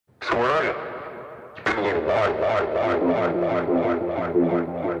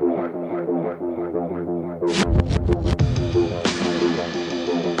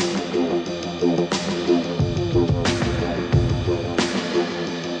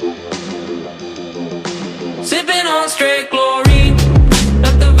Sipping on straight chlorine,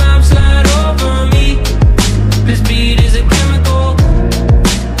 let the vibe slide over me. This beat is a chemical,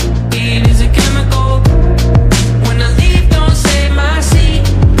 beat is a chemical. When I leave, don't save my seat.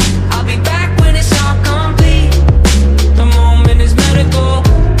 I'll be back when it's all complete. The moment is medical,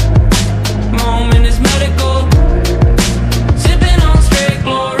 moment is medical. Sipping on straight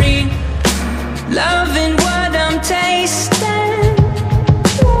chlorine, loving what I'm tasting.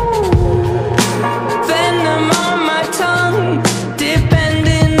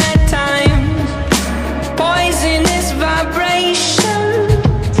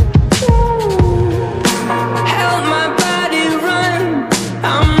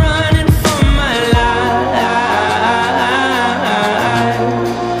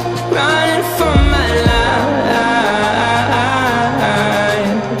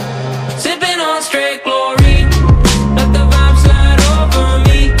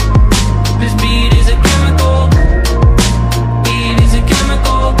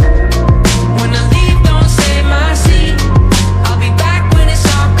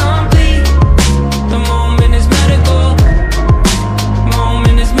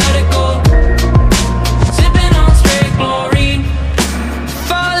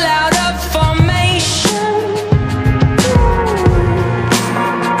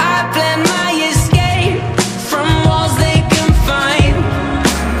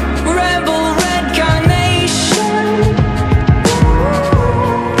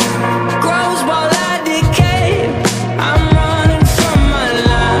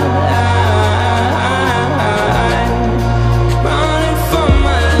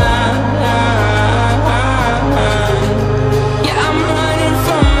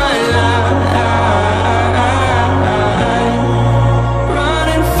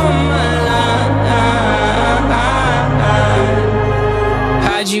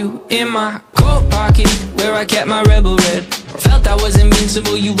 You in my coat pocket where I kept my rebel red. Felt I was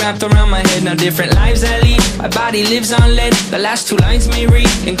invincible, you wrapped around my head. Now different lives I lead, my body lives on lead. The last two lines may read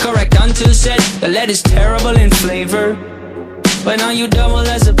incorrect until said. The lead is terrible in flavor, but now you double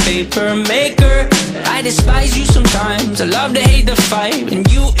as a paper maker. I despise you sometimes, I love to hate the fight, and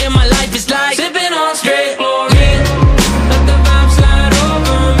you in my life is like